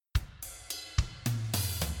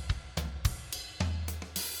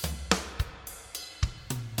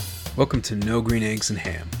Welcome to No Green Eggs and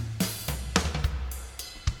Ham,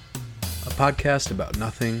 a podcast about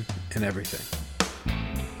nothing and everything.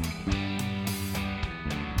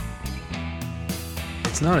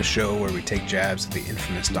 It's not a show where we take jabs at the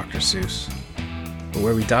infamous Dr. Seuss, but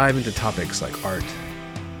where we dive into topics like art,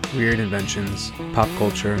 weird inventions, pop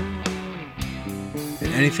culture,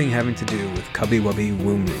 and anything having to do with cubby-wubby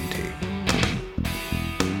womb room tea.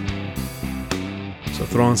 So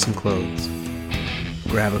throw on some clothes,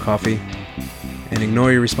 grab a coffee, and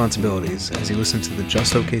ignore your responsibilities as you listen to the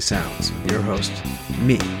just okay sounds of your host,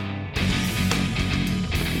 me,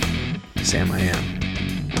 Sam I Am.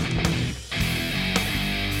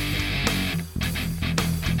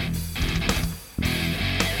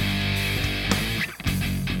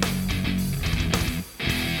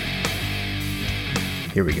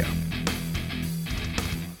 Here we go.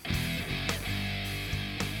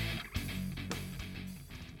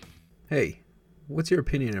 Hey, what's your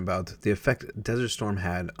opinion about the effect Desert Storm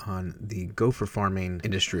had on the gopher farming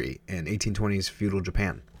industry in 1820s feudal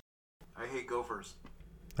Japan? I hate gophers.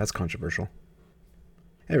 That's controversial.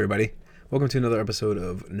 Hey everybody, welcome to another episode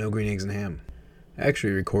of No Green Eggs and Ham. I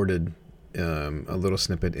actually recorded a little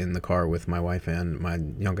snippet in the car with my wife and my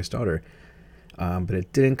youngest daughter, but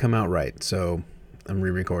it didn't come out right, so I'm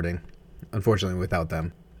re-recording, unfortunately without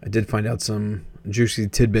them. I did find out some juicy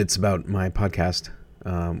tidbits about my podcast.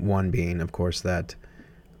 One being, of course, that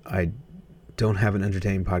I don't have an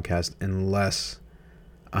entertaining podcast unless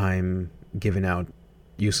I'm giving out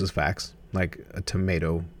useless facts, like a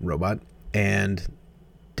tomato robot. And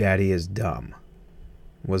Daddy is dumb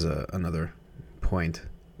was another point.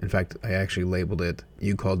 In fact, I actually labeled it,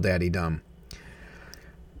 "You called Daddy dumb."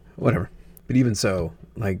 Whatever. But even so,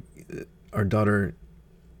 like, our daughter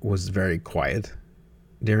was very quiet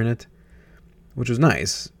during it, which was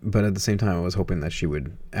nice, but at the same time I was hoping that she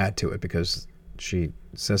would add to it because she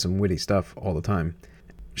says some witty stuff all the time.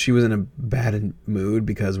 She was in a bad mood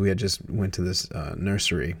because we had just went to this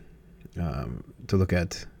nursery to look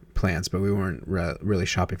at plants, but we weren't really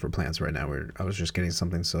shopping for plants right now. I was just getting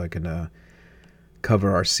something so I could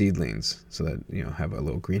cover our seedlings so that, have a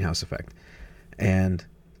little greenhouse effect. And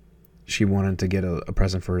she wanted to get a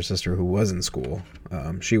present for her sister who was in school.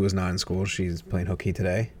 She was not in school. She's playing hooky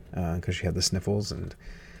today because she had the sniffles and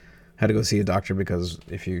had to go see a doctor because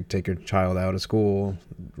if you take your child out of school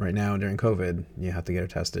right now during COVID, you have to get her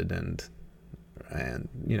tested and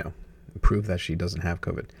prove that she doesn't have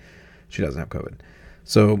COVID. She doesn't have COVID.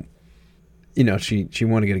 So, she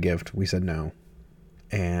wanted to get a gift. We said no.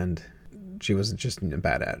 And she was just in a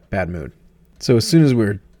bad mood. So as soon as we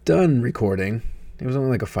were done recording, it was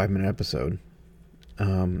only like a 5-minute episode.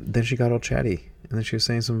 Then she got all chatty. And then she was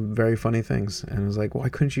saying some very funny things. And I was like, why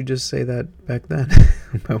couldn't you just say that back then?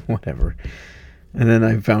 But whatever. And then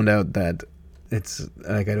I found out that it's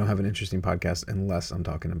like I don't have an interesting podcast unless I'm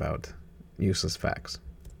talking about useless facts.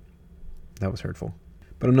 That was hurtful.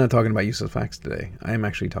 But I'm not talking about useless facts today. I am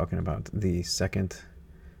actually talking about the second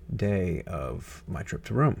day of my trip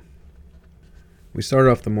to Rome. We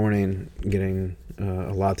started off the morning getting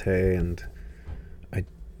a latte, and I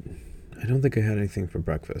don't think I had anything for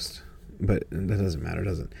breakfast. But that doesn't matter,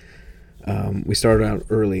 does it? We started out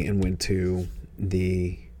early and went to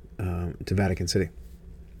to Vatican City,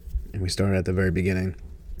 and we started at the very beginning.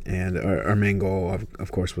 And our main goal,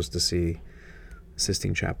 of course, was to see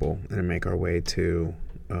Sistine Chapel and make our way to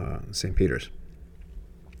St. Peter's.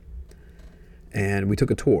 And we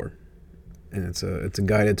took a tour, and it's a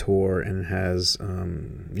guided tour, and it has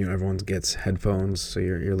everyone gets headphones, so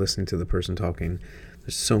you're listening to the person talking.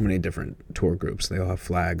 There's so many different tour groups. They all have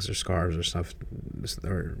flags or scarves or stuff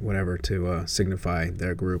or whatever to signify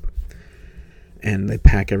their group. And they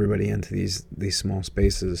pack everybody into these small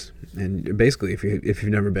spaces. And basically, if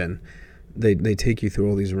you've never been, they take you through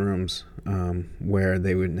all these rooms where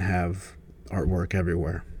they would have artwork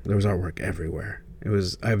everywhere. There was artwork everywhere.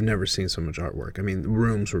 I've never seen so much artwork. I mean, the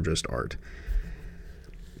rooms were just art.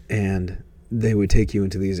 And they would take you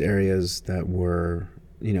into these areas that were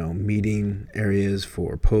meeting areas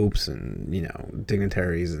for popes and,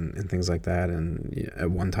 dignitaries and things like that. And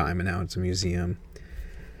at one time, and now it's a museum.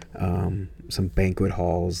 Some banquet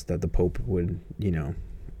halls that the Pope would,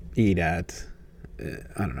 eat at.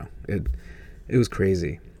 I don't know. It was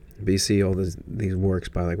crazy. But you see all these works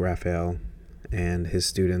by like Raphael and his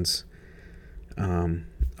students.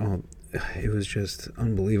 It was just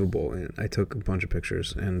unbelievable. And I took a bunch of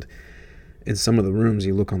pictures, and in some of the rooms,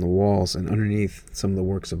 you look on the walls, and underneath some of the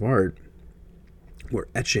works of art were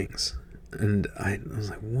etchings. And I was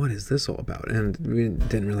like, what is this all about? And we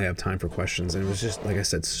didn't really have time for questions. And it was just, like I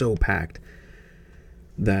said, so packed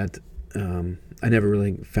that I never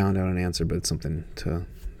really found out an answer, but it's something to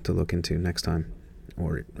to look into next time.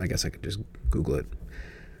 Or I guess I could just Google it.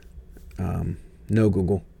 No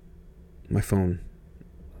Google. My phone,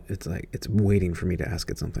 it's like it's waiting for me to ask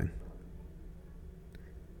it something.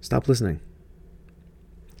 Stop listening.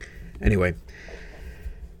 Anyway,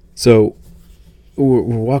 so we're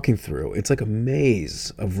walking through. It's like a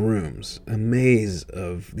maze of rooms, a maze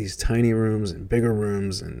of these tiny rooms and bigger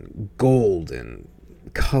rooms and gold and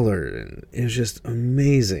color, and it's just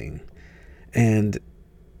amazing. And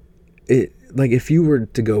it, like, if you were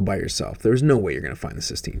to go by yourself, there's no way you're going to find the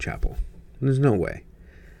Sistine Chapel. There's no way.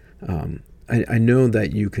 I know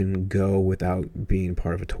that you can go without being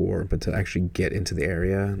part of a tour, but to actually get into the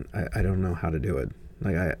area, I don't know how to do it.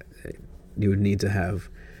 Like, you would need to have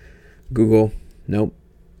Google,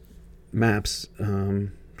 Maps,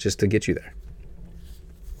 just to get you there.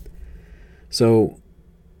 So,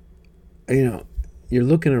 you're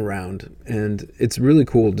looking around, and it's really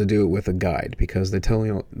cool to do it with a guide, because they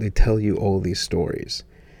tell you all these stories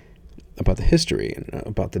about the history and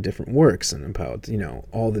about the different works and about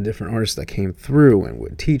all the different artists that came through and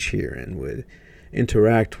would teach here and would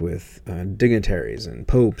interact with dignitaries and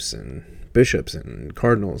popes and bishops and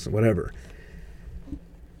cardinals and whatever.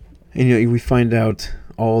 And we find out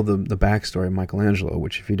all the backstory of Michelangelo,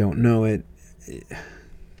 which, if you don't know it,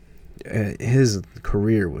 his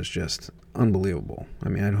career was just unbelievable. I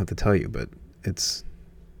mean, I don't have to tell you, but it's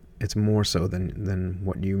more so than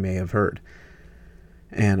what you may have heard.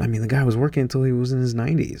 And I mean, the guy was working until he was in his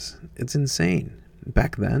 90s. It's insane.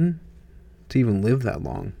 Back then, to even live that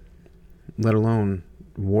long, let alone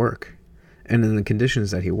work, and in the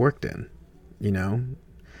conditions that he worked in,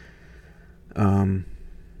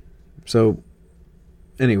 So,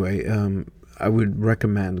 anyway, I would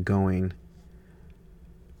recommend going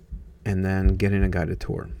and then getting a guided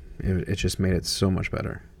tour. It just made it so much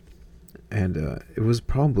better. And it was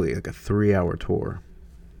probably like a 3-hour tour.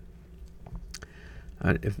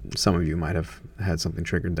 If some of you might have had something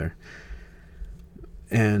triggered there.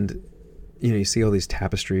 And, you see all these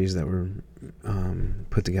tapestries that were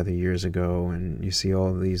put together years ago, and you see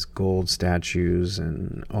all these gold statues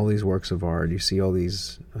and all these works of art. You see all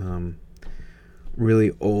these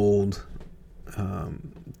really old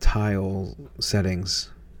tile settings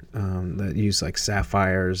that use like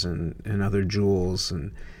sapphires and other jewels,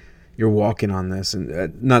 and you're walking on this,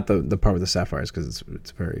 and not the part with the sapphires, because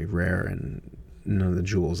it's very rare, and none of the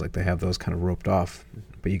jewels, like, they have those kind of roped off,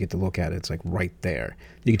 but you get to look at it. It's like right there.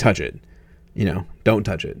 You can touch it, don't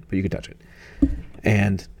touch it, but you can touch it.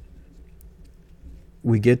 And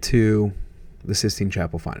we get to the Sistine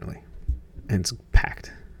Chapel finally, and it's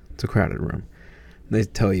packed. It's a crowded room. They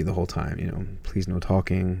tell you the whole time, please no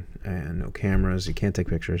talking and no cameras. You can't take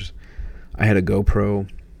pictures. I had a GoPro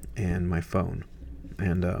and my phone,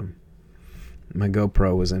 and my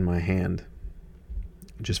GoPro was in my hand,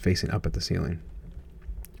 just facing up at the ceiling.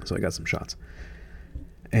 So I got some shots.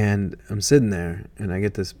 And I'm sitting there, and I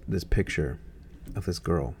get this picture of this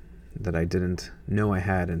girl that I didn't know I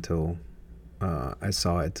had until I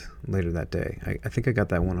saw it later that day. I think I got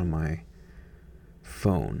that one on my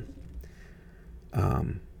phone.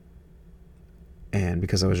 And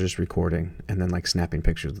because I was just recording and then like snapping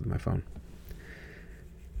pictures with my phone.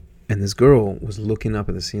 And this girl was looking up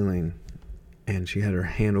at the ceiling, and she had her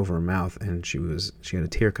hand over her mouth, and she had a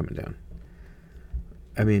tear coming down.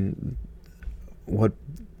 I mean, what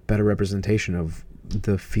better representation of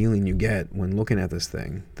the feeling you get when looking at this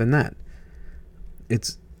thing than that?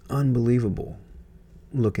 It's unbelievable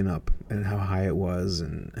looking up at how high it was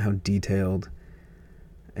and how detailed.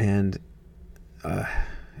 And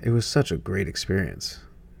it was such a great experience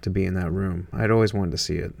to be in that room. I'd always wanted to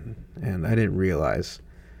see it, and I didn't realize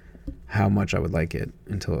how much I would like it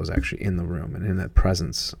until I was actually in the room and in that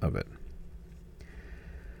presence of it.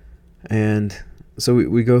 And so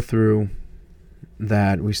we go through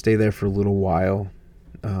that. We stay there for a little while,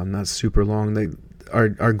 not super long.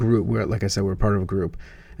 Our group, like I said, we're part of a group,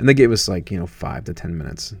 and they gave us 5 to 10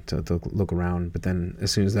 minutes to look around. But then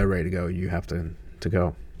as soon as they're ready to go, you have to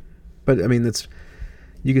go. But I mean,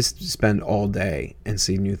 you can spend all day and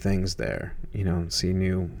see new things there. See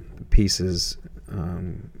new pieces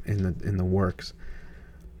in the works.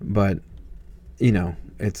 But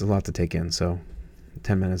it's a lot to take in. So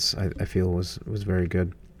 10 minutes I feel was very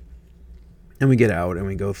good. And we get out and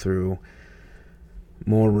we go through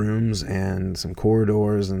more rooms and some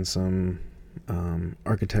corridors and some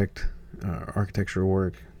architecture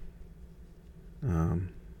work.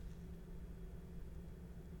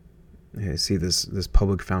 I see this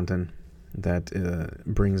public fountain that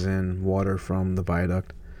brings in water from the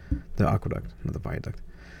aqueduct,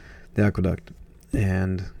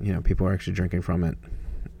 and people are actually drinking from it.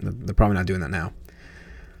 They're probably not doing that now,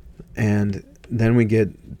 And then we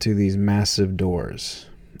get to these massive doors,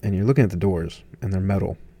 and you're looking at the doors, and they're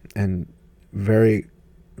metal and very,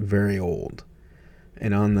 very old.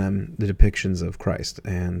 And on them, the depictions of Christ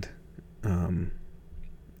and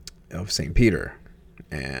of St. Peter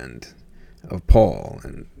and of Paul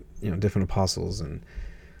and, different apostles and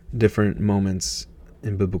different moments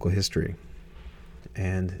in biblical history.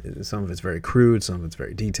 And some of it's very crude, some of it's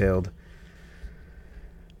very detailed.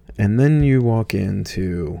 And then you walk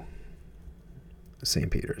into St.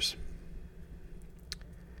 Peter's.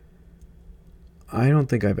 I don't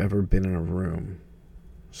think I've ever been in a room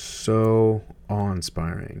so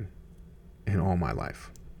awe-inspiring in all my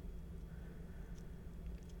life.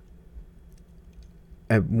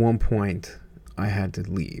 At one point, I had to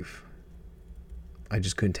leave. I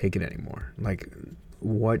just couldn't take it anymore. Like,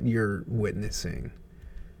 what you're witnessing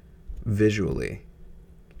visually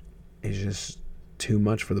is just too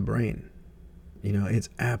much for the brain. It's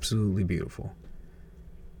absolutely beautiful.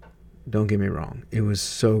 Don't get me wrong. It was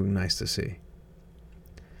so nice to see.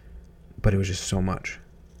 But it was just so much.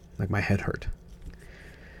 Like, my head hurt.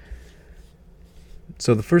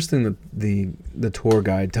 So the first thing that the tour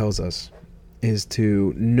guide tells us is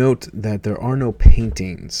to note that there are no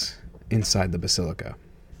paintings inside the basilica.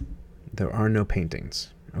 There are no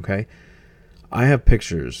paintings, okay? I have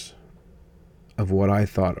pictures of what I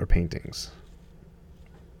thought are paintings.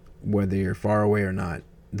 Whether you're far away or not,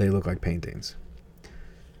 they look like paintings.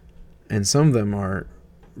 And some of them are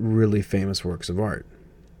really famous works of art.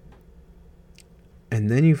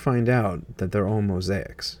 And then you find out that they're all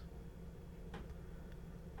mosaics.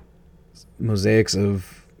 Mosaics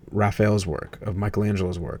of Raphael's work, of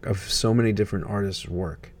Michelangelo's work, of so many different artists'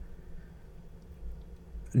 work.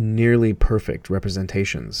 Nearly perfect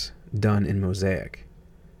representations done in mosaic.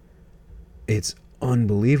 It's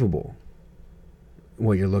unbelievable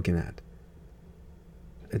what you're looking at.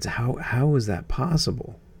 It's how is that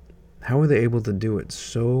possible? How are they able to do it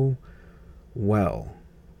so well?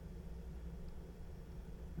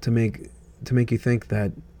 To make you think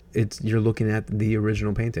that you're looking at the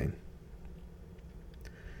original painting.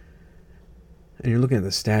 And you're looking at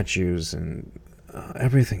the statues, and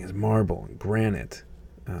everything is marble and granite,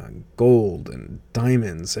 gold and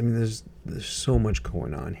diamonds. I mean, there's so much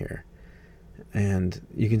going on here. And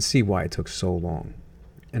you can see why it took so long.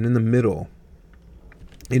 And in the middle,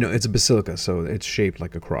 it's a basilica, so it's shaped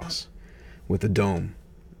like a cross with a dome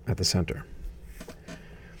at the center.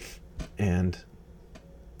 And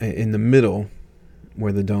in the middle,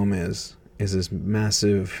 where the dome is this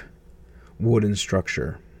massive wooden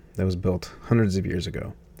structure that was built hundreds of years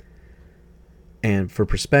ago. And for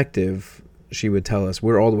perspective, she would tell us,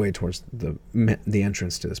 we're all the way towards the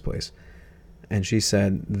entrance to this place. And she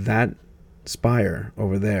said, that spire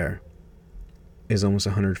over there is almost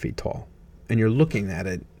 100 feet tall. And you're looking at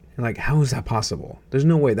it, you're like, how is that possible? There's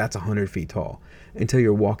no way that's 100 feet tall. Until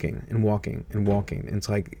you're walking and walking and walking. And it's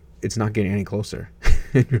like, it's not getting any closer.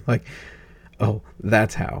 And you're like, oh,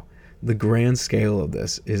 that's how. The grand scale of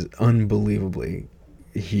this is unbelievably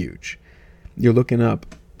huge. You're looking up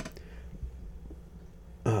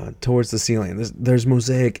towards the ceiling. There's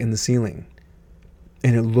mosaic in the ceiling.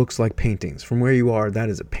 And it looks like paintings. From where you are, that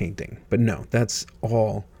is a painting. But no, that's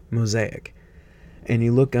all mosaic. And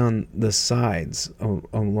you look on the sides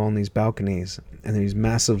along these balconies, and these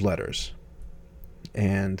massive letters.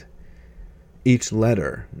 And each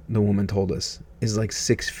letter, the woman told us, is like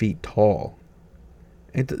 6 feet tall.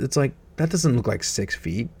 It's like, that doesn't look like 6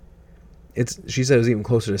 feet. She said it was even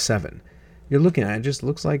closer to 7. You're looking at it, it just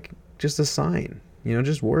looks like just a sign,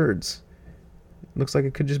 just words. Looks like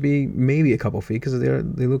it could just be maybe a couple feet, because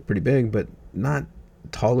they look pretty big, but not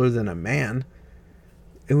taller than a man.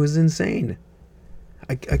 It was insane.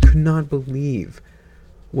 I could not believe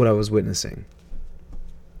what I was witnessing.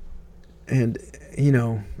 And,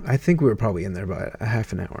 I think we were probably in there about a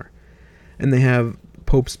half an hour. And they have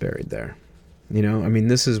popes buried there.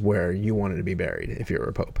 This is where you wanted to be buried if you were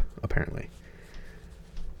a pope, apparently.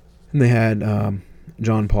 And they had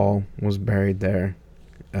John Paul was buried there.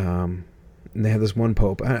 And they had this one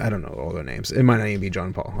pope. I don't know all their names. It might not even be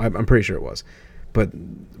John Paul. I'm pretty sure it was. But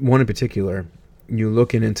one in particular, you're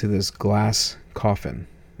looking into this glass coffin.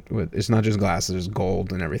 It's not just glass, there's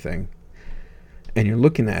gold and everything. And you're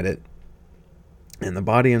looking at it, and the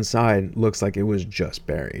body inside looks like it was just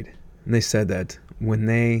buried. And they said that when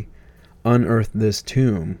they unearthed this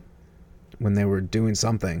tomb, when they were doing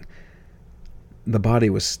something, the body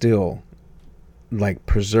was still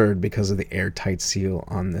preserved because of the airtight seal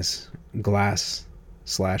on this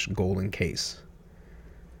glass/golden case.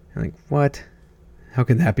 And what? How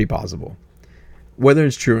can that be possible? Whether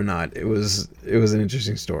it's true or not, it was an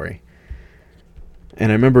interesting story.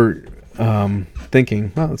 And I remember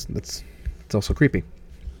thinking, well, it's also creepy.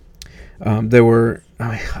 There were,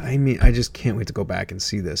 I mean, I just can't wait to go back and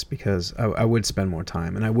see this, because I would spend more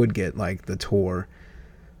time, and I would get like the tour.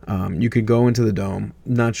 You could go into the dome.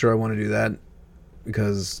 Not sure I want to do that,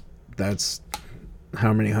 because that's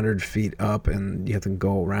how many 100 feet up, and you have to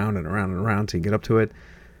go around and around and around to get up to it.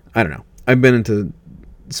 I don't know. I've been into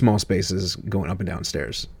small spaces going up and down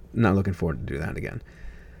stairs. Not looking forward to do that again.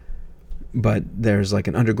 But there's like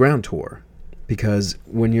an underground tour, because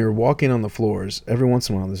when you're walking on the floors, every once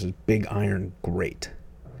in a while there's this big iron grate.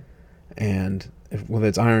 And whether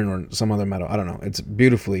it's iron or some other metal, I don't know. It's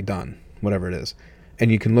beautifully done, whatever it is. And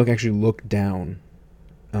you can actually look down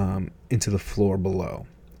into the floor below.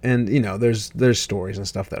 And, you know, there's stories and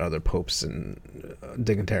stuff that other popes and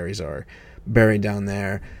dignitaries are buried down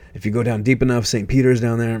there. If you go down deep enough, St. Peter's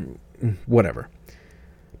down there, whatever.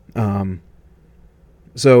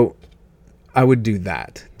 So I would do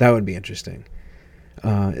that. That would be interesting.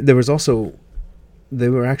 There was also, they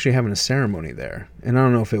were actually having a ceremony there. And I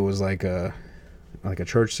don't know if it was like a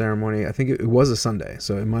church ceremony. I think it was a Sunday.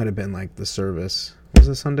 So it might have been like the service. Was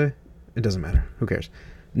it Sunday? It doesn't matter. Who cares?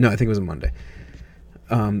 No, I think it was a Monday.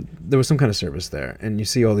 There was some kind of service there, and you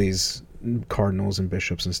see all these cardinals and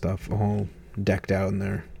bishops and stuff all decked out in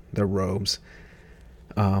their robes,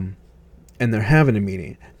 and they're having a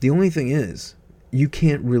meeting. The only thing is, you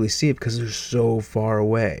can't really see it because they're so far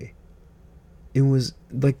away. It was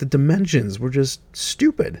like the dimensions were just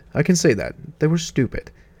stupid. I can say that. They were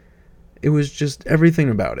stupid. It was just, everything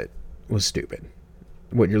about it was stupid,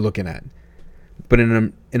 what you're looking at, but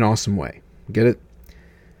in an awesome way. Get it?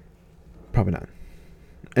 Probably not.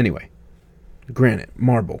 Anyway, granite,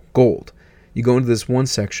 marble, gold. You go into this one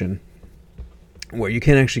section where you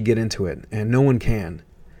can't actually get into it, and no one can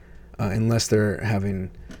unless they're having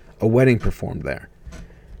a wedding performed there.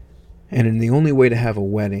 And the only way to have a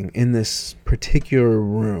wedding in this particular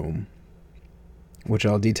room, which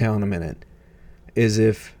I'll detail in a minute, is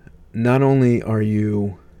if not only are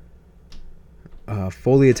you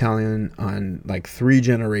fully Italian on like 3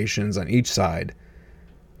 generations on each side,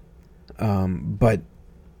 but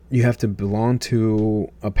you have to belong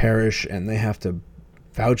to a parish, and they have to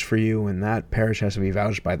vouch for you, and that parish has to be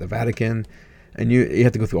vouched by the Vatican, and you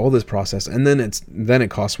have to go through all this process, and then it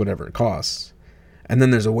costs whatever it costs, and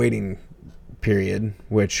then there's a waiting period,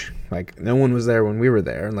 which like no one was there when we were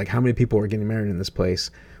there, and like how many people are getting married in this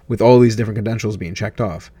place with all these different credentials being checked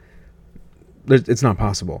off? It's not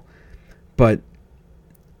possible, but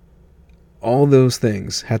all those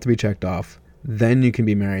things have to be checked off. Then you can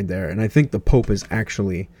be married there, and I think the Pope is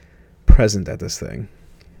actually present at this thing.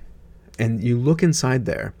 And you look inside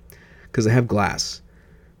there, because they have glass,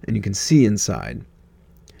 and you can see inside.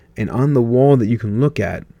 And on the wall that you can look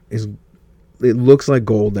at, it looks like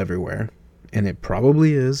gold everywhere, and it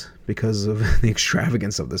probably is, because of the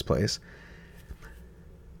extravagance of this place,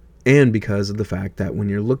 and because of the fact that when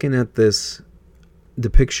you're looking at this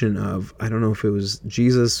depiction of, I don't know if it was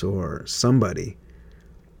Jesus or somebody,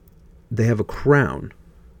 they have a crown,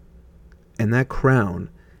 and that crown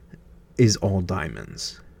is all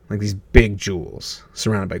diamonds, like these big jewels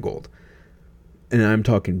surrounded by gold. And I'm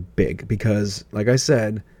talking big, because like I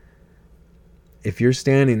said, if you're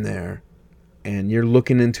standing there and you're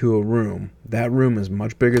looking into a room, that room is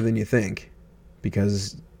much bigger than you think,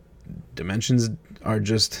 because dimensions are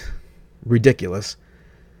just ridiculous,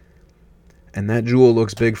 and that jewel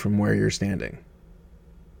looks big from where you're standing.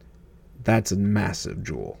 That's a massive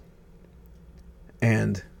jewel.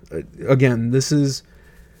 And again, this is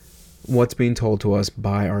what's being told to us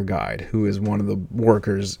by our guide, who is one of the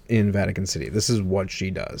workers in Vatican City. This is what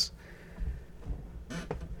she does.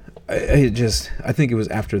 I think it was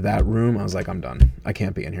after that room, I was like, I'm done. I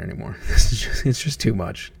can't be in here anymore. It's just too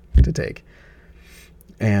much to take.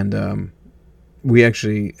 And we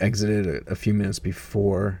actually exited a few minutes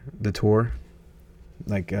before the tour.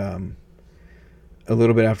 Like a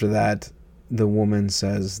little bit after that, the woman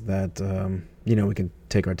says that we can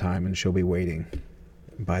take our time, and she'll be waiting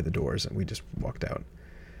by the doors, and we just walked out.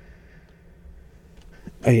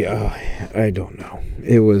 I don't know.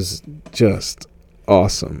 It was just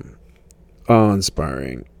awesome,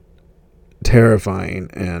 awe-inspiring, terrifying,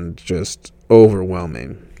 and just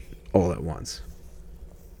overwhelming all at once.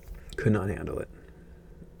 Could not handle it.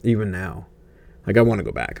 Even now. Like, I want to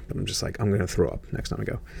go back, but I'm just like, I'm going to throw up next time I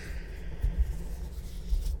go.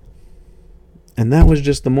 And that was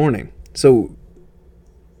just the morning. So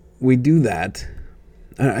we do that.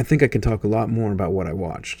 I think I can talk a lot more about what I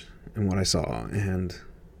watched and what I saw, and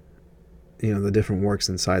the different works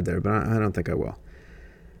inside there, but I don't think I will.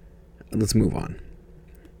 Let's move on.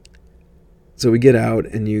 So we get out,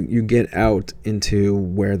 and you get out into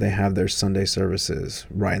where they have their Sunday services,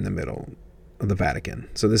 right in the middle of the Vatican.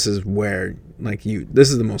 So this is where,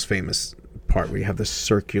 this is the most famous part, where you have this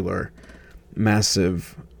circular,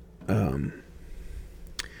 massive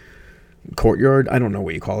courtyard. I don't know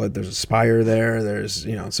what you call it. There's a spire there. There's,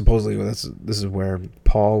 supposedly this is where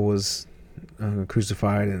Paul was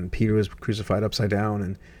crucified, and Peter was crucified upside down,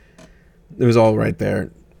 and it was all right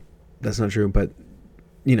there. That's not true, but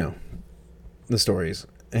the stories.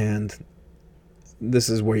 And this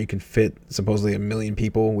is where you can fit supposedly 1 million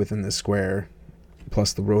people within this square,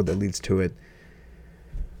 plus the road that leads to it.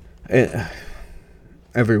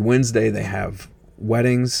 Every Wednesday they have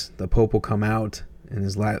weddings. The Pope will come out in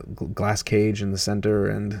his glass cage in the center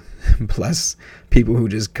and bless people who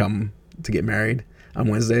just come to get married on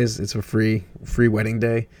Wednesdays. It's a free wedding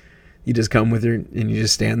day. You just come and you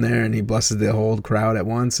just stand there, and he blesses the whole crowd at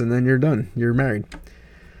once, and then you're done. You're married.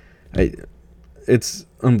 It's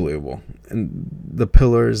unbelievable. And the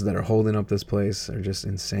pillars that are holding up this place are just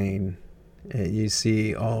insane. You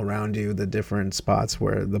see all around you the different spots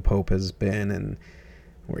where the Pope has been and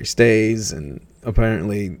where he stays. And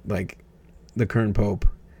apparently, the current Pope,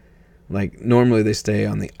 normally they stay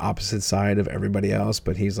on the opposite side of everybody else,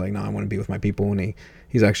 but he's like, no, I want to be with my people. And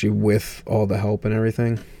he's actually with all the help and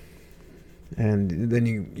everything. And then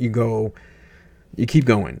you keep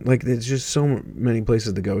going. There's just so many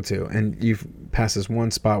places to go to. And you pass this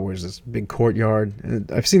one spot where there's this big courtyard. And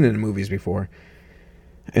I've seen it in movies before.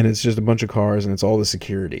 And it's just a bunch of cars, and it's all the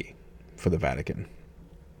security for the Vatican.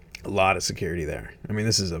 A lot of security there. I mean,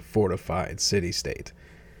 this is a fortified city-state.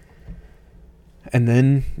 And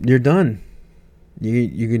then you're done.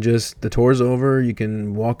 You can just, the tour's over. You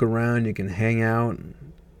can walk around. You can hang out.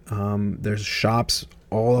 There's shops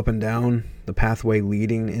all up and down the pathway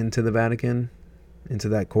leading into the Vatican, into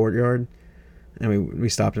that courtyard. And we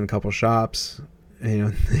stopped in a couple shops.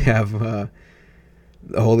 And, they have the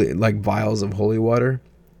holy, vials of holy water.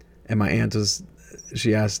 And my aunt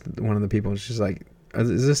she asked one of the people, she's like,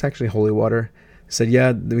 is this actually holy water? I said,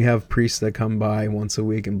 yeah, we have priests that come by once a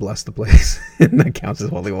week and bless the place. And that counts as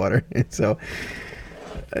holy water. And so,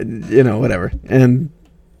 whatever. And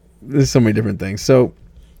there's so many different things. So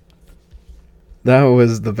that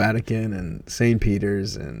was the Vatican and St.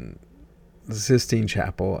 Peter's and the Sistine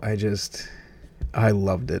Chapel. I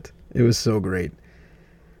loved it. It was so great.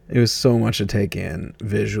 It was so much to take in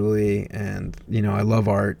visually, and I love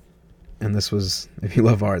art, and if you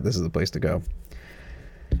love art, this is the place to go.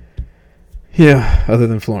 Yeah, other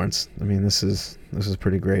than Florence. I mean, this is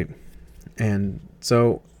pretty great. And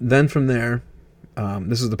so then from there,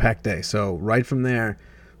 this was the packed day. So right from there,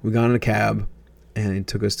 we got in a cab, and it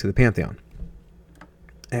took us to the Pantheon.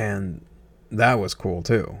 And that was cool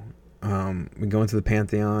too. We go into the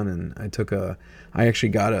Pantheon, and I actually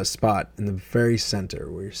got a spot in the very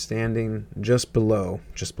center where you're standing just below.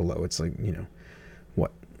 It's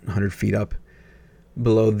 100 feet up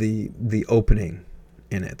below the opening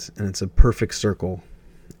in it. And it's a perfect circle.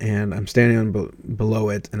 And I'm standing below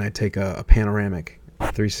it, and I take a panoramic,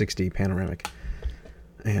 360 panoramic.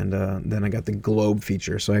 And then I got the globe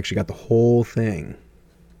feature. So I actually got the whole thing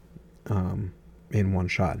in one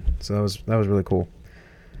shot. So that was really cool.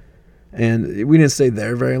 And we didn't stay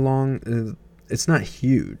there very long. It's not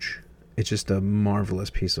huge. It's just a marvelous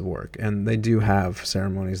piece of work. And they do have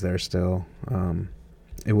ceremonies there still.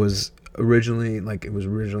 It was originally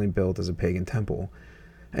built as a pagan temple,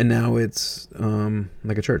 and now it's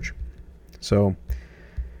like a church. So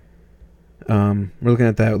we're looking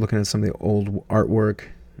at that. We're looking at some of the old artwork.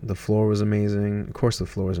 The floor was amazing. Of course, the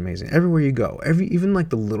floor is amazing. Everywhere you go, even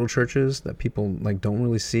the little churches that people don't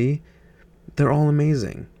really see, they're all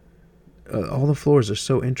amazing. All the floors are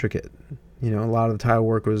so intricate. A lot of the tile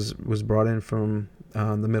work was brought in from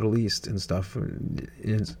the Middle East and stuff.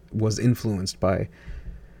 It was influenced by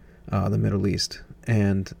the Middle East,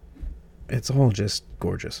 and it's all just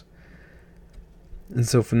gorgeous. And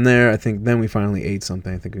so from there, I think then we finally ate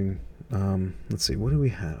something. I think we, let's see, what do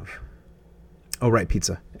we have? Oh, right,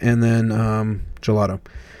 pizza. And then gelato.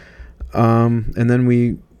 And then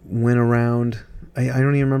we went around. I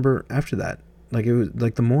don't even remember after that. It was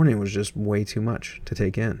the morning was just way too much to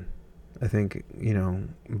take in. I think,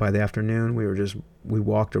 by the afternoon we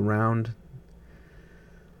walked around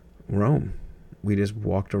Rome. We just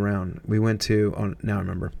walked around. We went to, now I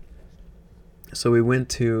remember. So we went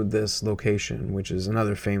to this location, which is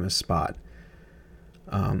another famous spot,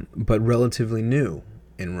 but relatively new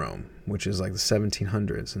in Rome, which is the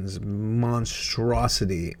 1700s, and this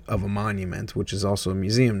monstrosity of a monument, which is also a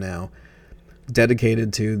museum now,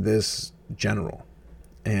 dedicated to this general.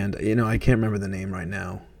 And I can't remember the name right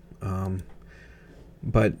now,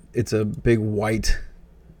 but it's a big white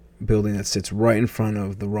building that sits right in front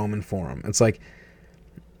of the Roman Forum. It's like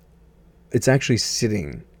it's actually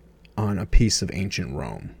sitting on a piece of ancient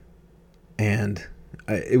Rome, and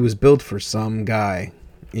it was built for some guy,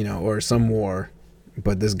 or some war.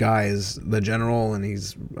 But this guy is the general, and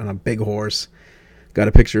he's on a big horse. Got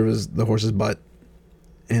a picture of the horse's butt,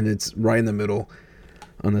 and it's right in the middle.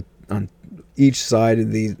 On each side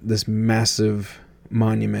of this massive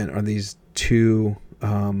monument are these two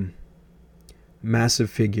massive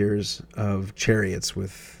figures of chariots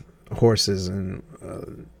with horses and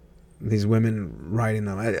these women riding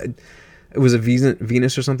them. It was a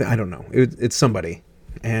Venus or something. I don't know. It's somebody,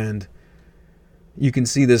 and you can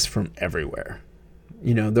see this from everywhere.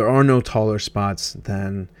 There are no taller spots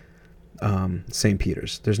than St.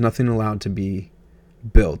 Peter's. There's nothing allowed to be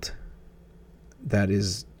built that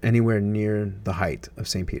is anywhere near the height of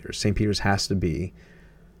St. Peter's. St. Peter's has to be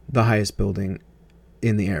the highest building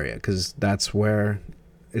in the area because that's where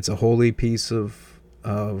it's a holy piece of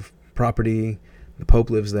property. The Pope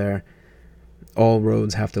lives there. All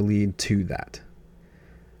roads have to lead to that.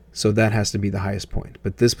 So that has to be the highest point.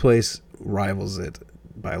 But this place rivals it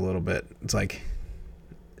by a little bit. It's like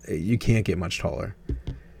you can't get much taller.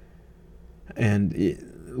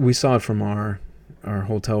 And we saw it from our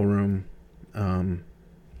hotel room.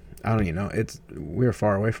 I don't even know. We're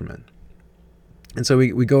far away from it. And so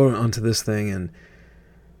we go onto this thing, and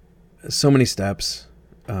so many steps.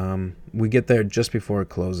 We get there just before it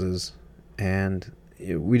closes, and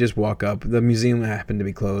we just walk up. The museum happened to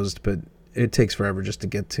be closed, but it takes forever just to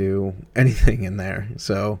get to anything in there.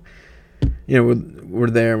 So, we're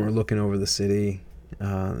there and we're looking over the city.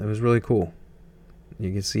 It was really cool.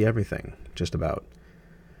 You can see everything, just about.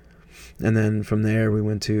 And then from there, we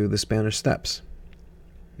went to the Spanish Steps.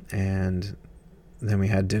 And then we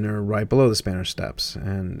had dinner right below the Spanish Steps.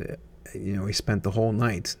 And, we spent the whole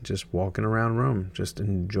night just walking around Rome, just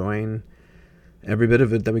enjoying every bit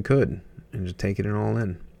of it that we could and just taking it all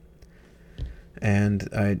in. And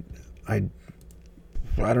I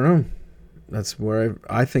don't know. That's where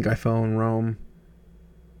I think I fell in Rome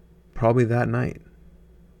probably that night.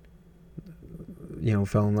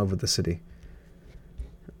 Fell in love with the city.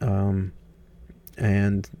 And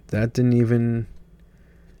that didn't even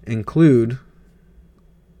include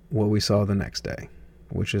what we saw the next day,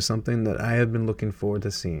 which is something that I have been looking forward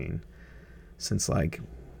to seeing since like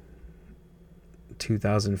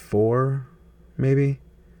 2004, maybe,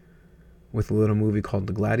 with a little movie called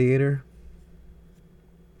The Gladiator.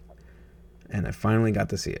 And I finally got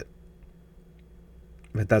to see it.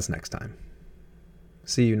 But that's next time.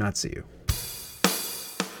 See you, not see you.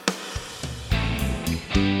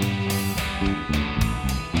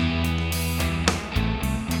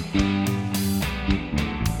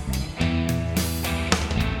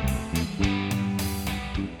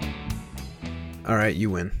 All right, you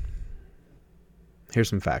win. Here's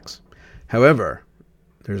some facts. However,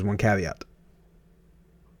 there's one caveat.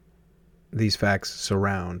 These facts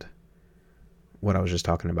surround what I was just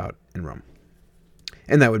talking about in Rome.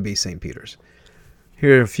 And that would be St. Peter's.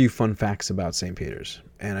 Here are a few fun facts about St. Peter's.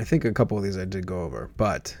 And I think a couple of these I did go over.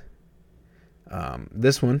 But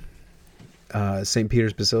this one, St.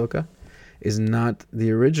 Peter's Basilica, is not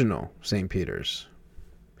the original St. Peter's.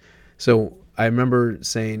 So I remember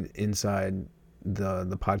saying inside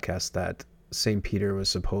the podcast that St. Peter was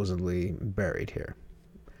supposedly buried here.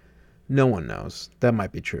 No one knows. That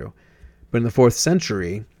might be true. But in the 4th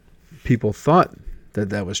century, people thought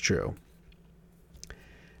that was true.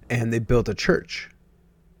 And they built a church.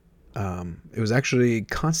 It was actually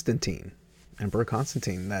Constantine, Emperor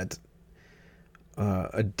Constantine, that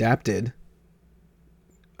adapted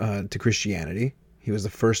to Christianity. He was the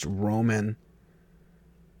first Roman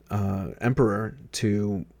emperor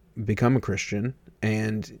to become a Christian,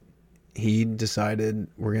 and he decided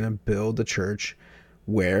we're going to build a church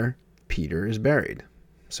where Peter is buried.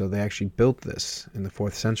 So they actually built this in the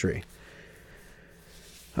 4th century.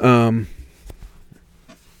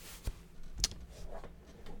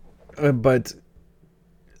 But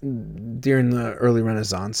during the early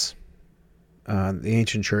Renaissance, the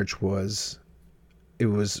ancient church was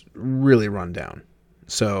really run down.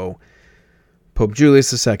 So Pope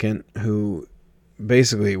Julius II, who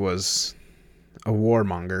basically was a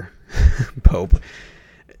warmonger pope,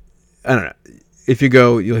 I don't know. If you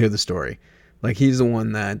go, you'll hear the story. Like, he's the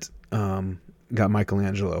one that got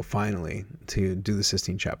Michelangelo finally to do the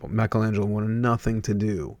Sistine Chapel. Michelangelo wanted nothing to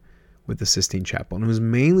do with the Sistine Chapel, and it was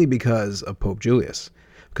mainly because of Pope Julius.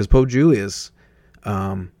 Because Pope Julius,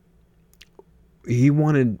 he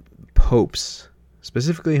wanted popes,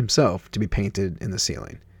 specifically himself, to be painted in the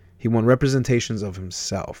ceiling. He wanted representations of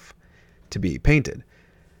himself to be painted.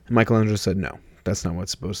 And Michelangelo said, no, that's not what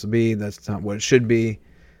it's supposed to be. That's not what it should be.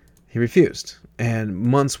 He refused. And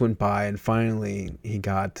months went by, and finally he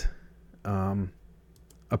got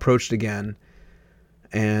approached again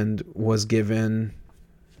and was given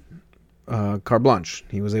carte blanche.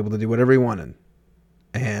 He was able to do whatever he wanted.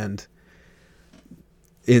 And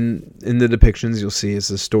in the depictions, you'll see it's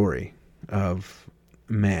a story of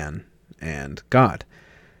man and God.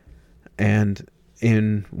 And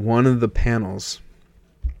in one of the panels,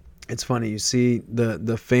 it's funny, you see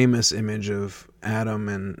the famous image of Adam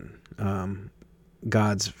and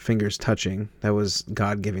God's fingers touching. That was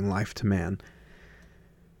God giving life to man.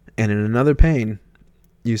 And in another pane,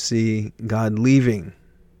 you see God leaving.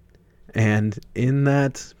 And in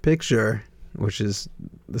that picture, which is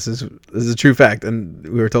this is a true fact, and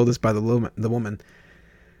we were told this by the woman.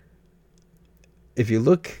 If you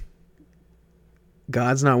look,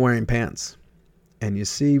 God's not wearing pants, and you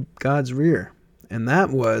see God's rear, and that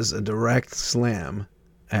was a direct slam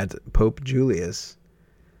at Pope Julius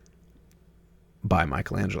by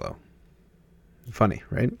Michelangelo. Funny,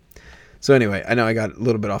 right? So anyway, I know I got a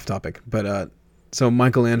little bit off topic, but so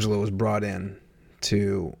Michelangelo was brought in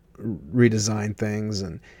to redesign things,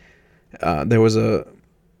 and there was an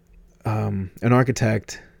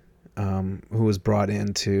architect who was brought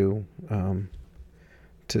in to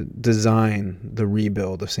design the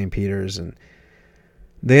rebuild of St. Peter's, and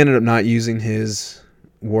they ended up not using his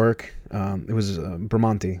work. It was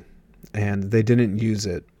Bramante, and they didn't use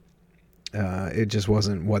it. It just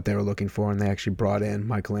wasn't what they were looking for, and they actually brought in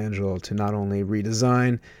Michelangelo to not only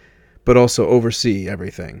redesign but also oversee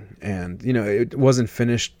everything. And it wasn't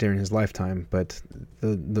finished during his lifetime, but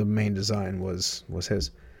the main design was his.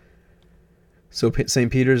 So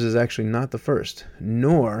St. Peter's is actually not the first,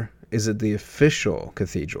 nor is it the official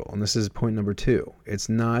cathedral. And this is point number 2. It's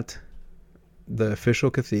not the official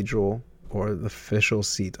cathedral or the official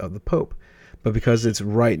seat of the Pope, but because it's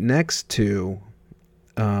right next to,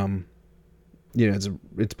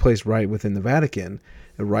 it's placed right within the Vatican,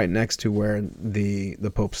 right next to where the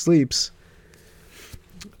Pope sleeps.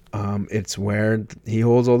 It's where he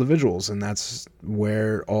holds all the vigils, and that's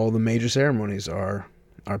where all the major ceremonies are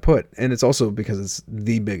put. And it's also because it's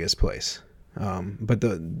the biggest place. But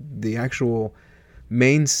the actual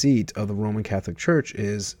main seat of the Roman Catholic Church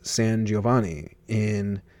is San Giovanni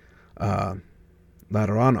in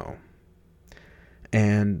Laterano,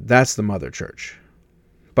 and that's the mother church.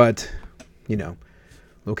 But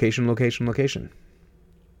location.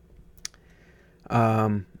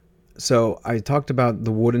 So I talked about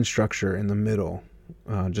the wooden structure in the middle,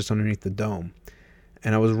 just underneath the dome,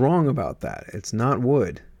 and I was wrong about that. It's not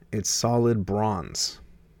wood; it's solid bronze.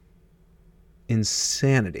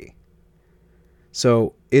 Insanity.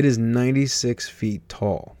 So it is 96 feet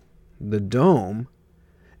tall. The dome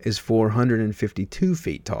is 452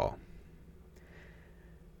 feet tall.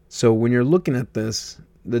 So when you're looking at this,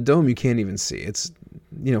 the dome you can't even see. It's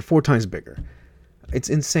 4 times bigger. It's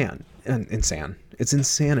insane. It's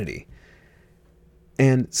insanity.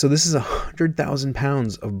 And so this is 100,000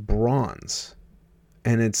 pounds of bronze,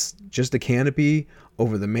 and it's just a canopy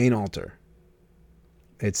over the main altar.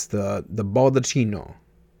 It's the baldacchino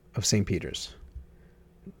of St. Peter's.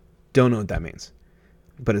 Don't know what that means,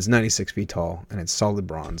 but it's 96 feet tall, and it's solid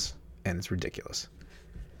bronze, and it's ridiculous.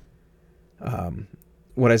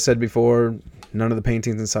 What I said before, none of the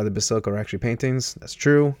paintings inside the basilica are actually paintings. That's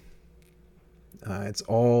true. It's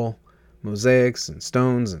all mosaics and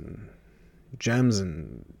stones and gems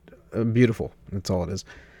and beautiful. That's all it is.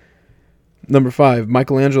 Number 5,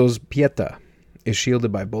 Michelangelo's Pieta is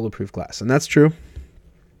shielded by bulletproof glass, and that's true.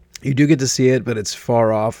 You do get to see it, but it's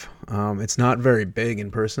far off. It's not very big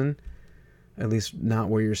in person, at least not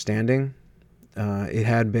where you're standing. It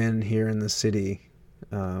had been here in the city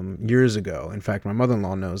years ago. In fact, my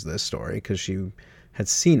mother-in-law knows this story because she had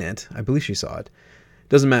seen it. I believe she saw it.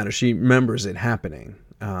 Doesn't matter. She remembers it happening.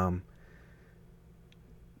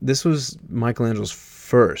 This was Michelangelo's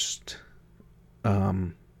first,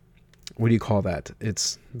 what do you call that?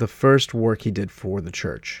 It's the first work he did for the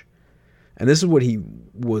church. And this is what he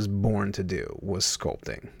was born to do, was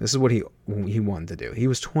sculpting. This is what he wanted to do. He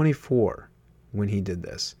was 24 when he did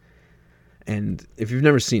this. And if you've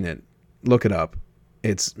never seen it, look it up.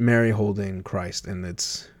 It's Mary holding Christ, and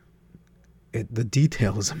the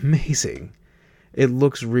detail is amazing. It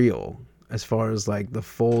looks real as far as like the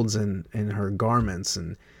folds in her garments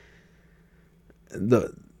and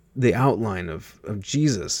the outline of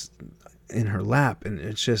Jesus in her lap, and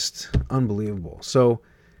it's just unbelievable. So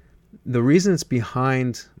the reason it's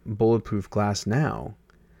behind bulletproof glass now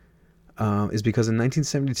is because in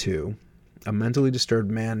 1972, a mentally disturbed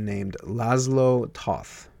man named Laszlo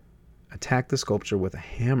Toth attacked the sculpture with a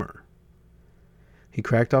hammer. He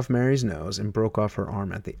cracked off Mary's nose and broke off her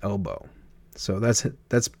arm at the elbow. So that's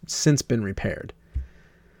since been repaired.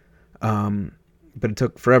 But it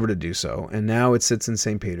took forever to do so, and now it sits in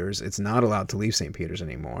St. Peter's. It's not allowed to leave St. Peter's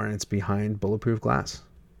anymore, and it's behind bulletproof glass.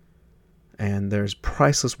 And there's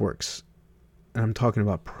priceless works, and I'm talking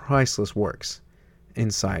about priceless works,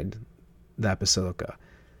 inside that basilica.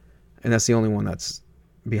 And that's the only one that's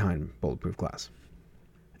behind bulletproof glass.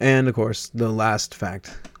 And, of course, the last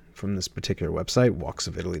fact from this particular website,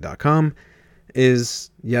 walksofitaly.com,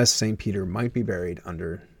 is, yes, St. Peter might be buried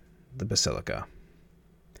under the basilica.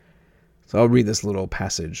 So I'll read this little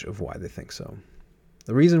passage of why they think so.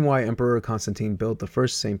 The reason why Emperor Constantine built the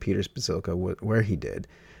first St. Peter's Basilica where he did,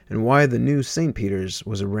 and why the new St. Peter's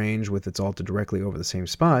was arranged with its altar directly over the same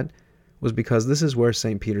spot, was because this is where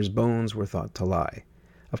St. Peter's bones were thought to lie.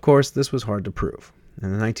 Of course, this was hard to prove.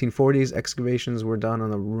 In the 1940s, excavations were done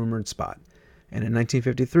on the rumored spot, and in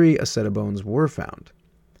 1953, a set of bones were found.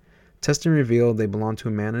 Testing revealed they belonged to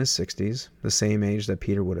a man in his 60s, the same age that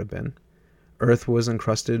Peter would have been. Earth was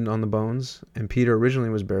encrusted on the bones, and Peter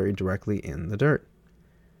originally was buried directly in the dirt.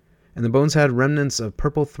 And the bones had remnants of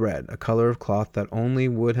purple thread, a color of cloth that only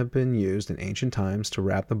would have been used in ancient times to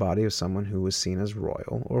wrap the body of someone who was seen as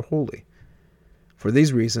royal or holy. For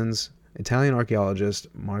these reasons, Italian archaeologist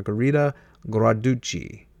Margherita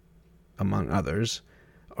Guarducci, among others,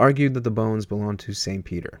 argued that the bones belonged to St.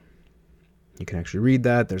 Peter. You can actually read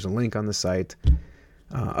that. There's a link on the site.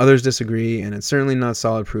 Others disagree, and it's certainly not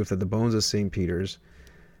solid proof that the bones of St. Peter's,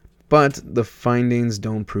 but the findings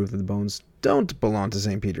don't prove that the bones don't belong to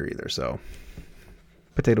St. Peter either, so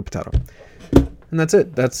potato, potato. And that's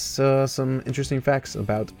it. That's some interesting facts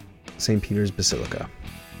about St. Peter's Basilica.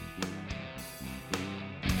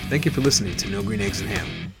 Thank you for listening to No Green Eggs and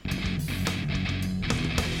Ham.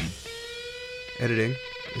 Editing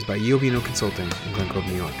is by Iovino Consulting in Glen Cove,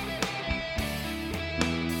 New York.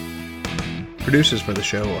 Producers for the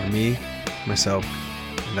show are me, myself,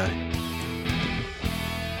 and I.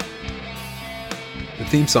 The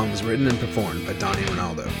theme song was written and performed by Donnie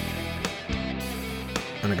Ronaldo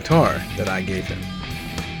on a guitar that I gave him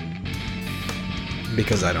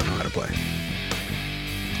because I don't know how to play.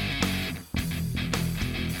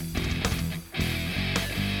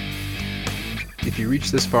 If you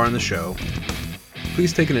reach this far in the show,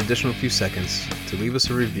 please take an additional few seconds to leave us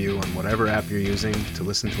a review on whatever app you're using to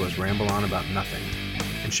listen to us ramble on about nothing,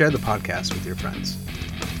 and share the podcast with your friends.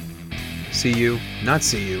 See you, not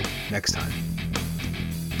see you, next time.